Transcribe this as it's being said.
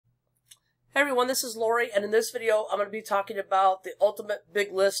Hey everyone, this is Lori, and in this video I'm going to be talking about the ultimate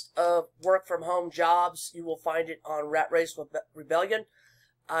big list of work from home jobs. You will find it on Rat Race Rebellion.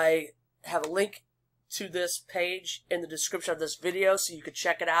 I have a link to this page in the description of this video so you can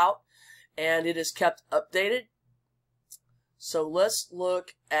check it out, and it is kept updated. So let's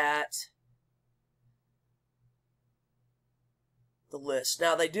look at the list.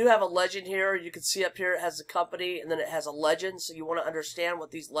 Now they do have a legend here. You can see up here it has the company and then it has a legend, so you want to understand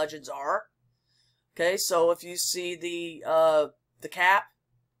what these legends are. Okay, so if you see the cap,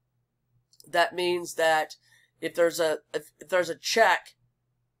 that means that if there's a check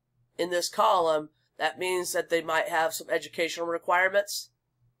in this column, that means that they might have some educational requirements.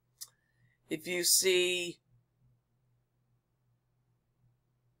 If you see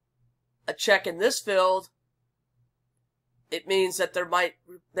a check in this field, it means that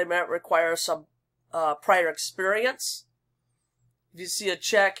they might require some prior experience. If you see a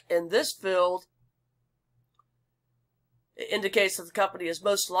check in this field, it indicates that the company is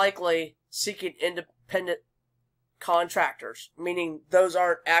most likely seeking independent contractors, meaning those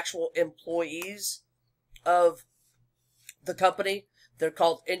aren't actual employees of the company. They're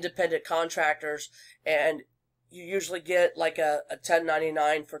called independent contractors, and you usually get like a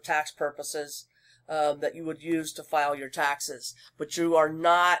 1099 for tax purposes that you would use to file your taxes. But you are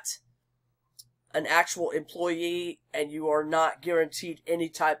not an actual employee, and you are not guaranteed any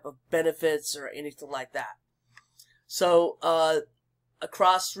type of benefits or anything like that. So,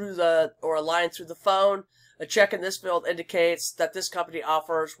 across through or a line through the phone, a check in this field indicates that this company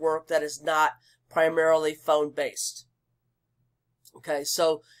offers work that is not primarily phone-based. Okay,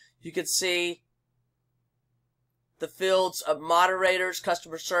 so you can see the fields of moderators,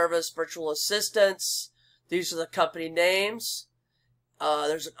 customer service, virtual assistants. These are the company names.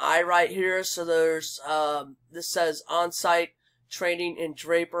 There's an I right here, so there's, this says on-site training in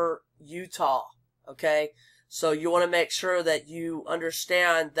Draper, Utah. Okay. So you want to make sure that you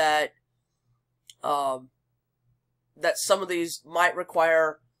understand that that some of these might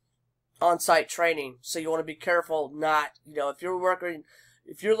require on-site training. So you want to be careful not, if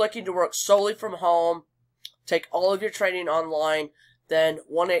you're looking to work solely from home, take all of your training online, then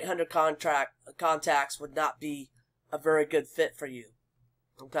 1-800 contacts would not be a very good fit for you.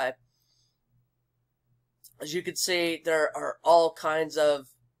 Okay. As you can see, there are all kinds of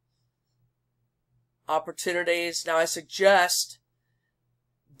opportunities. Now I suggest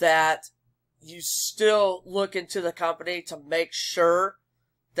that you still look into the company to make sure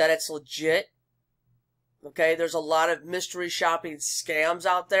that it's legit. Okay, there's a lot of mystery shopping scams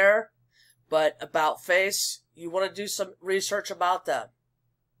out there, but About Face, you want to do some research about them.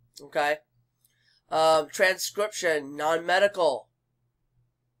 Okay, transcription, non-medical,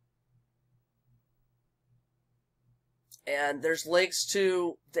 and there's links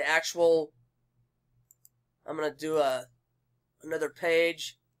to the actual. I'm going to do another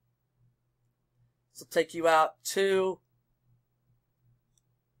page. This will take you out to.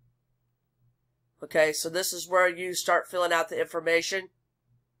 Okay, so this is where you start filling out the information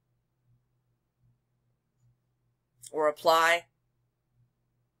or apply.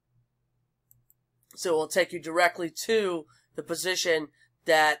 So it will take you directly to the position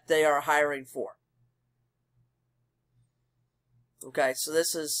that they are hiring for. Okay, so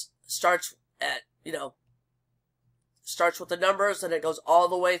this starts at, starts with the numbers and it goes all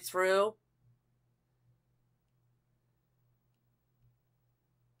the way through.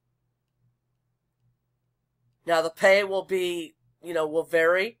 Now the pay will be, will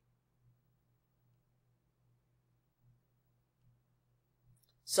vary.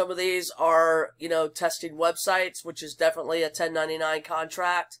 Some of these are, testing websites, which is definitely a 1099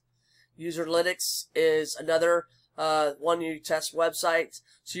 contract. Userlytics is another one you test websites.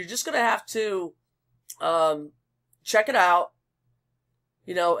 So you're just going to have to check it out,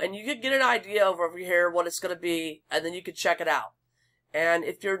 and you can get an idea over here what it's going to be, and then you can check it out. And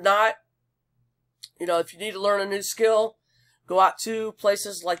if you're not, if you need to learn a new skill, go out to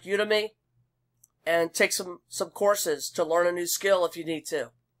places like Udemy and take some courses to learn a new skill if you need to.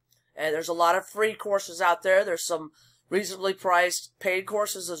 And there's a lot of free courses out there. There's some reasonably priced paid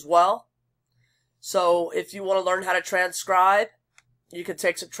courses as well. So if you want to learn how to transcribe, you can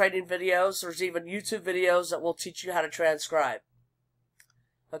take some training videos. There's even YouTube videos that will teach you how to transcribe.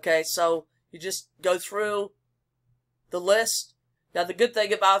 Okay, so you just go through the list. Now, the good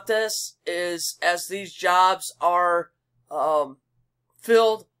thing about this is as these jobs are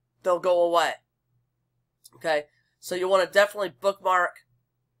filled, they'll go away. Okay, so you want to definitely bookmark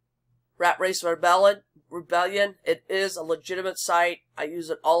Rat Race Rebellion. It is a legitimate site. I use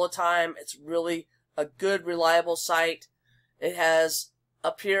it all the time. It's really a good, reliable site. It has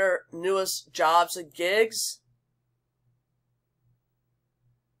up here, newest jobs and gigs.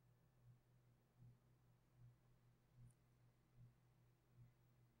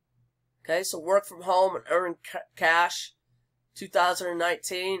 Okay, so work from home and earn cash.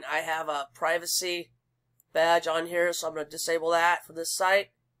 2019, I have a privacy badge on here, so I'm going to disable that for this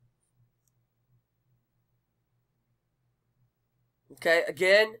site. Okay,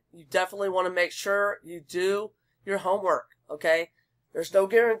 again, you definitely want to make sure you do your homework, okay? There's no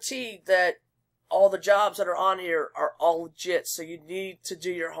guarantee that all the jobs that are on here are all legit, so you need to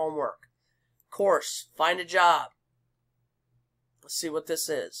do your homework. Course, find a job. Let's see what this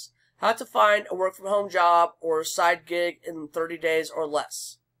is. How to find a work-from-home job or a side gig in 30 days or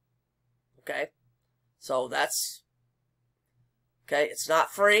less. Okay, so that's, okay, it's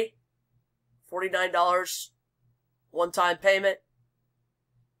not free. $49 one-time payment.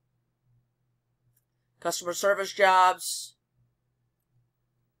 Customer service jobs.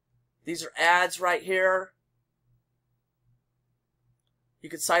 These are ads right here. You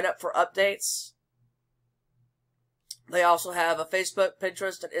can sign up for updates. They also have a Facebook,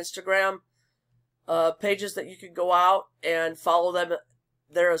 Pinterest, and Instagram pages that you can go out and follow them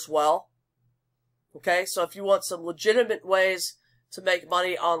there as well. Okay, so if you want some legitimate ways to make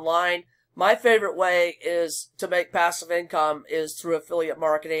money online, my favorite way is to make passive income is through affiliate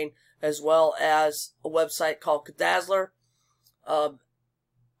marketing, as well as a website called Kedazzler.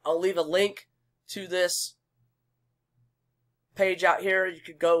 I'll leave a link to this page out here. You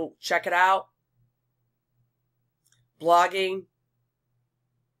can go check it out. Blogging.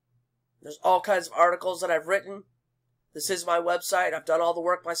 There's all kinds of articles that I've written. This is my website. I've done all the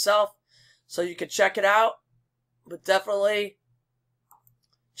work myself, so you can check it out. But definitely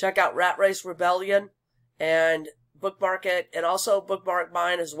check out Rat Race Rebellion and bookmark it, and also bookmark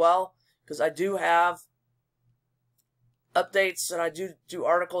mine as well, because I do have updates and I do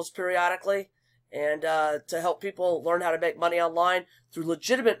articles periodically, and to help people learn how to make money online through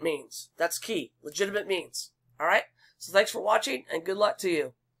legitimate means. That's key. Legitimate means. All right? So thanks for watching, and good luck to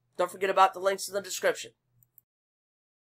you. Don't forget about the links in the description.